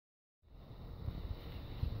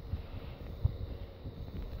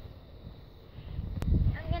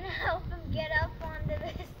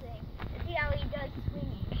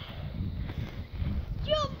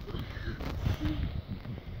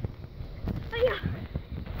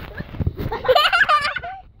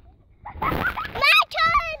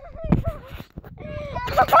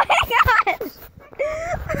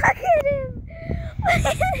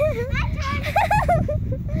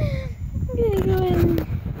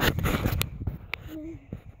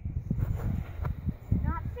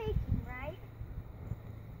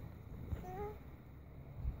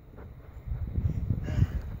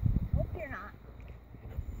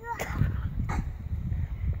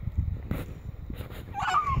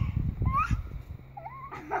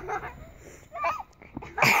stayed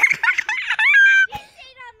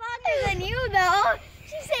on longer than you, though.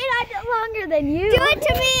 She stayed on longer than you. Do it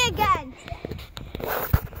to me again.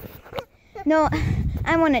 No,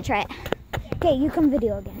 I want to try it. Okay, you come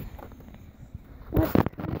video again.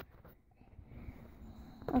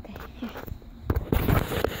 Okay.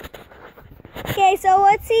 Okay, so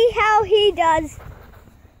let's see how he does.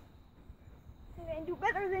 I'm gonna do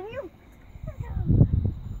better than you.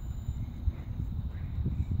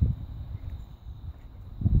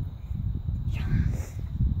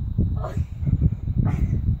 Oh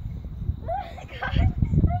my God, I'm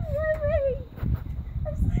swimming.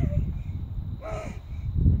 I'm swimming.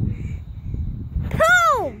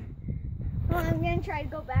 Boom! Well, I'm gonna try to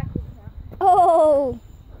go backwards now. Oh.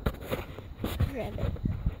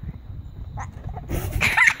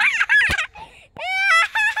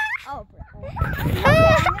 Oh, bro. Okay,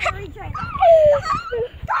 I'm gonna retry that.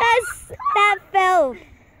 That failed.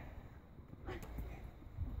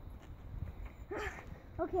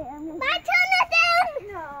 Okay, I'm gonna. My turn again.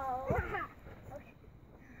 No.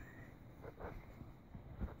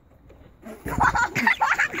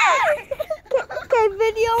 Okay,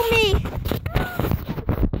 video me.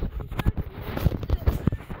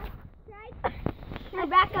 Now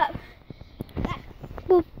back up.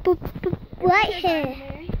 Boop, boop, boop. Right here.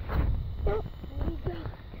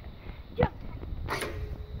 Jump.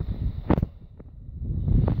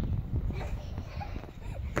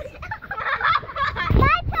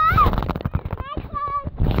 My turn. My turn.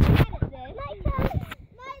 My turn.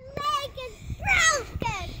 My leg is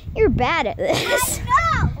broken. You're bad at this. I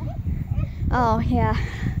know. Oh, yeah.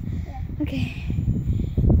 Okay.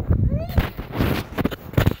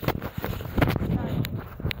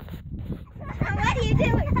 What are you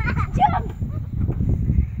doing? Jump.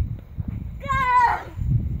 Go.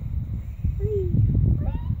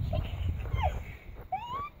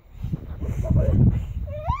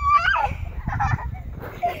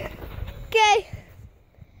 Okay.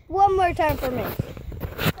 One more time for me.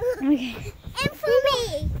 Okay. And for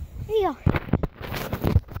me. Here you go.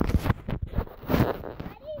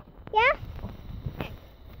 Ready? Yeah?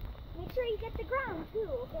 Make sure you get the ground, too,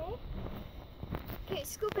 okay? Okay,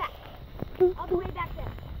 scoot back. Boop, All the way back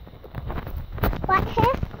there. What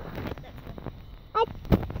here?